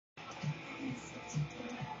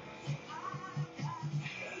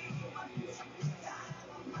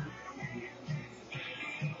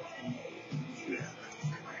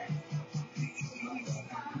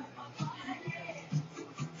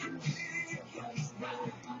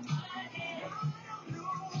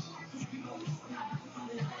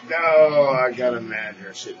No, I got a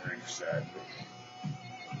manager sitting right beside me.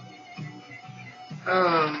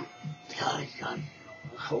 God, I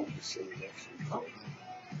hope the city's actually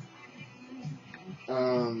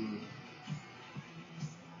calling.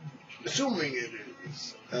 Assuming it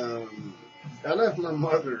is. I left my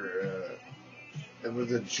mother. It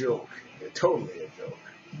was a joke, totally a joke.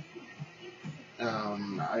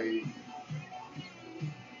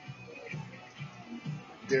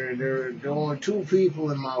 There are only two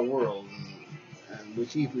people in my world, and we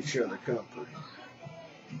keep each other company.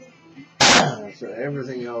 So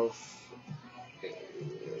everything else,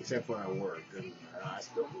 except when I work, and I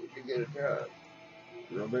still need to get a job.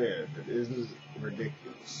 Real bad. It isn't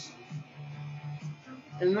ridiculous.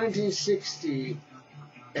 In 1960,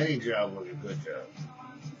 any job was a good job.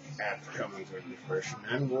 After coming through the Depression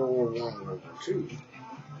and World War I, World War II,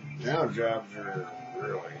 now jobs are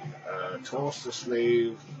really toss the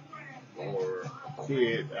slave or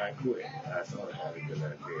quit. I quit. I thought I had a good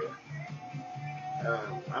idea.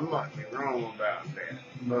 I might be wrong about that,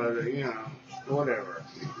 but whatever.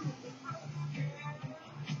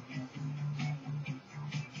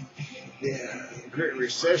 Yeah, the Great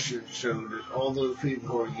Recession showed that all those people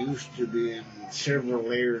who are used to being several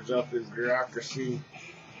layers up in bureaucracy.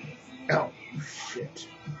 Oh, shit.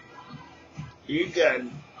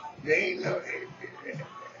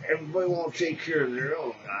 Everybody won't take care of their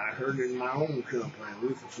own. I heard in my own company, we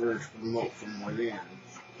prefer to promote from within.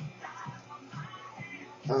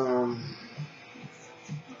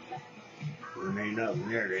 There ain't nothing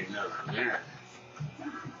there, there ain't nothing there.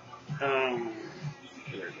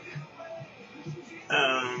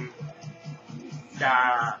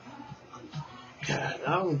 God,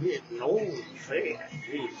 I'm getting old and fat.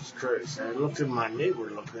 Jesus Christ. I looked at my neighbor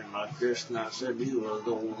looking like this, and I said he was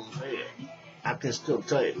old and fat. I can still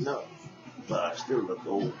tighten up, but I still look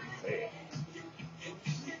old and fat.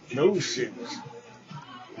 No shins.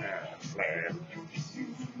 Flat.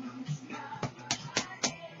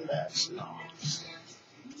 That's nice.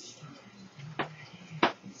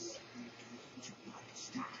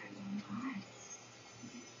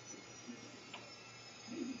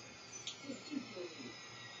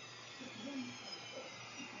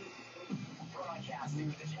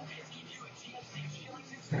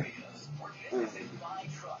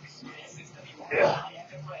 Yeah.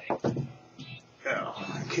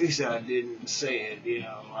 In case I didn't say it,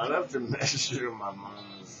 I left a message on my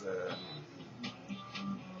mom's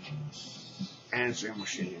answering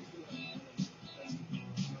machine.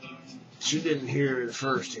 She didn't hear the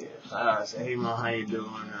first hit. I said, "Hey, Mom, how you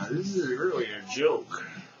doing? This is really a joke.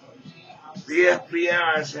 The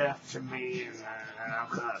FBI's after me, and I'm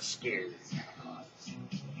kind of scared."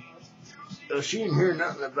 So she didn't hear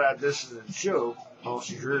nothing about this as a joke. All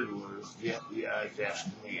she heard was, "The FBI's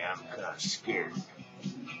after me, I'm kind of scared."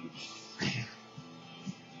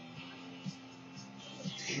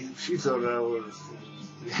 She thought I was,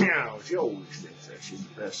 she always thinks that she's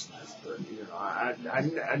the best in this, but, I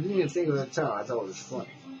didn't even think of that time. I thought it was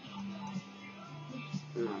funny.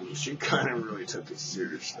 She kind of really took it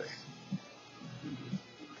seriously.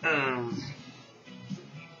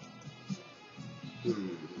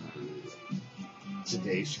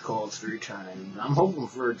 Today she called 3 times. I'm hoping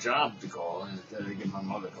for a job to call instead of get my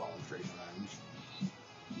mother calling 3 times.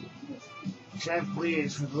 Chef,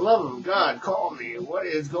 please, for the love of God, call me. What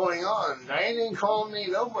is going on? Diane ain't calling me.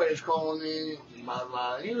 Nobody's calling me. Blah,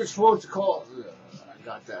 blah. You were supposed to call. I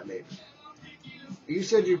got that later. You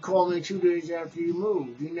said you'd call me 2 days after you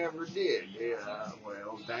moved. You never did. Yeah,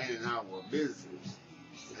 well, Diane and I were busy.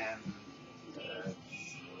 And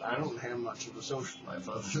I don't have much of a social life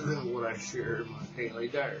other than what I share in my daily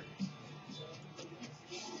diary.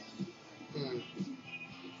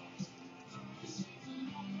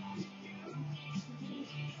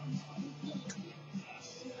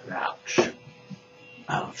 Ouch.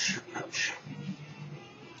 Ouch. Ouch.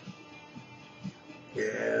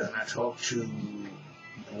 Yeah, and I talked to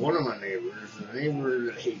one of my neighbors, a neighbor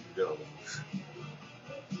that hates dogs.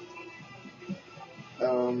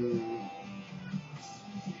 I'm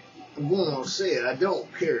going to say it, I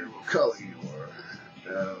don't care what color you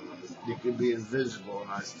are. You can be invisible and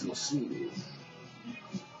I still see you.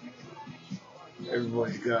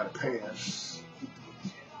 Everybody's got a pass.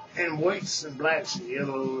 And whites and blacks and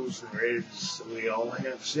yellows and reds, we all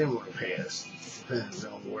have similar pasts. Depends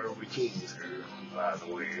on where we came through, by the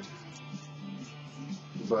way.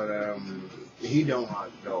 But, he don't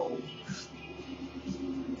like dogs.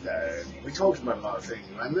 We talked about a lot of things.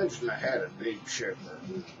 I mentioned I had a big shepherd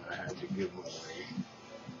and I had to give him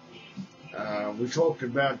away. We talked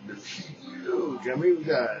about the huge, we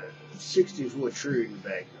got a 60-foot tree in the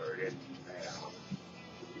backyard.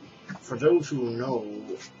 for those who know,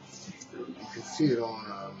 you can see it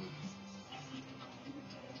on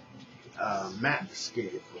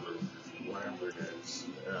Matscape or whatever it is.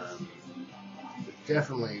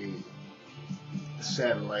 Definitely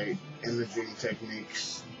satellite imaging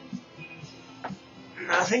techniques.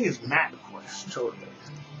 I think it's MapQuest, totally.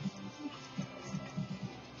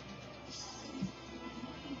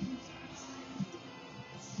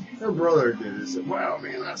 Her brother did it. Said, "Wow,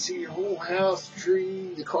 man, I see your whole house, the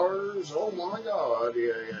tree, the cars. Oh my God, yeah,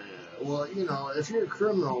 yeah, yeah." Well, you know, if you're a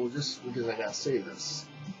criminal, just because I gotta say this,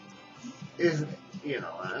 if you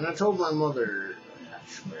know, and I told my mother,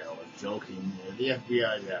 actually, I was joking. The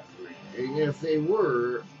FBI's after me. And if they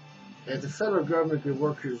were, if the federal government could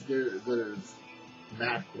work as good as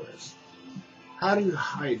MapQuest, how do you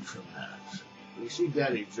hide from that? You see,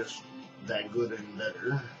 Daddy's just that good and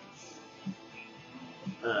better.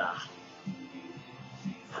 Yeah,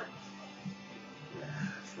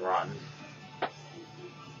 it's rotten.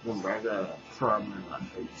 Remember, I got a problem in my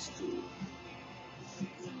face too.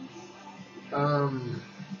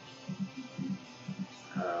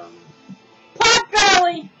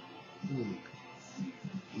 Potbelly!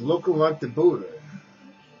 Looking like the Buddha.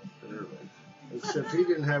 Really. Except he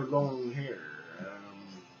didn't have long hair.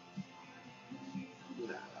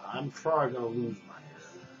 I'm probably gonna lose my hair.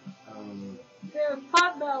 You're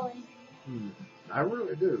Potbelly. I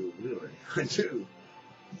really do, really. I do.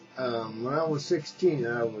 When I was 16,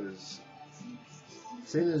 I was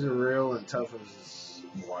thin as a rail and tough as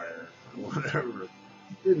wire, whatever.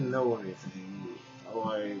 Didn't know anything.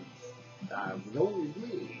 I was always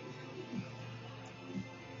me.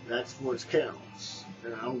 That's what counts.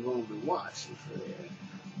 And I'm going to be watching for that.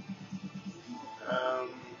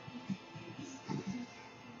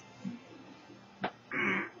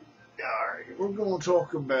 Alright, we're going to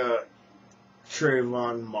talk about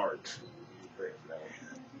Trayvon Martin.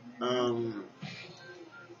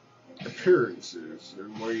 Appearances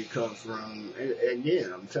and where you come from.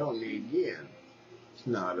 Again, I'm telling you again, it's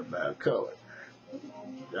not about color.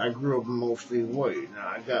 I grew up mostly white. Now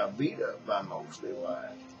I got beat up by mostly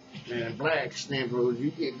white. And in blacks neighborhoods,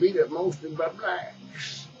 you get beat up mostly by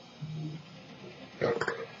blacks.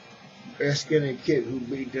 Ask any kid who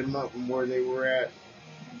beat them up and where they were at,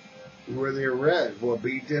 well,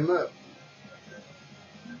 beat them up.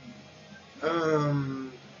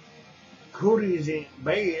 Hoodies ain't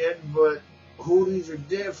bad, but hoodies are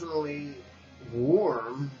definitely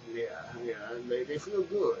warm. Yeah, they feel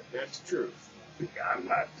good. That's the truth. I'm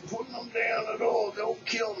not putting them down at all. Don't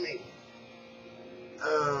kill me.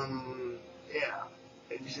 Yeah,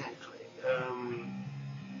 exactly.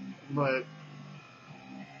 But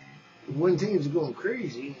when things are going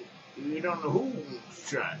crazy, you don't know who's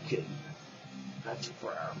trying to kill you. That's a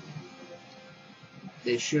problem.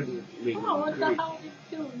 They shouldn't be going crazy,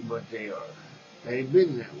 but they are. They've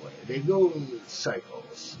been that way. They go in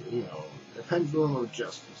cycles, you know. The pendulum of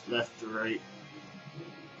justice, left to right.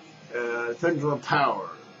 The pendulum of power.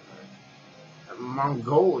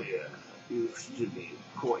 Mongolia used to be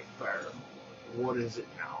quite powerful. What is it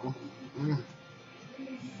now?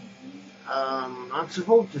 I'm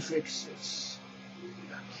supposed to fix this.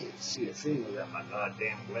 I can't see a thing without my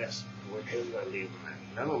goddamn glasses. Where the hell did I leave them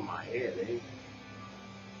at? None on my head, eh?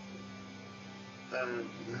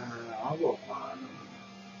 I'll go find them.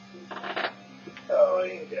 Oh,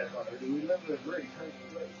 ain't that hard. Do we live in a great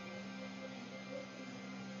country?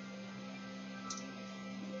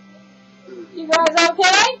 You guys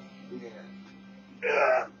okay?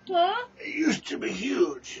 Yeah. Huh? It used to be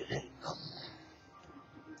huge.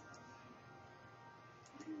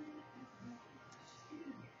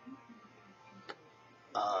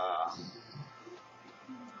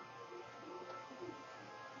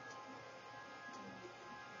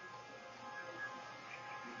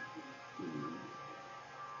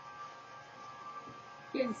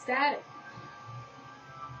 Getting static.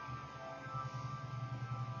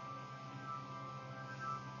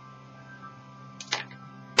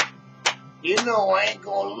 You know, I ain't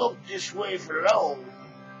gonna look this way for long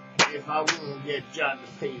if I won't get John to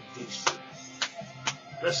pay this.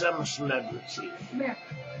 Plus, I'm a celebrity. Come here.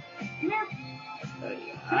 Come here.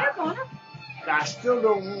 Come here, Connor. I still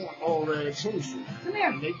don't want all that attention. Come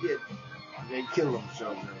here. They kill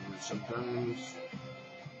themselves sometimes.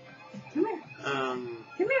 Come here.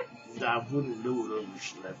 Come here. I wouldn't do it over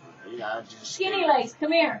celebrity. I just Skinny legs.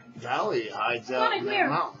 Come here. Dolly hides out in that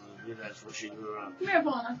mountain. Yeah, that's where she grew up. Come here,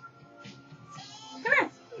 Paula. Come here.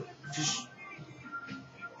 Just,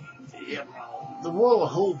 yeah, the wall of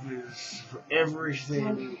hope is for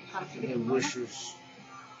everything and wishes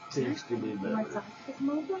things to be better.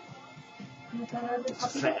 It's a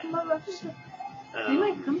fact. We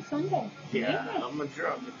might come Sunday. Yeah, I'm a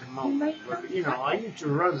drug at the moment. But, you know, I used to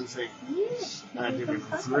run the thing. Yeah. I did a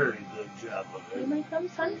very good job of We it. might come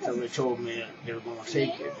Sunday. Until they told me they were going to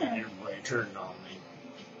take it, and everybody turned on me.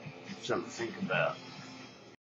 Something to think about.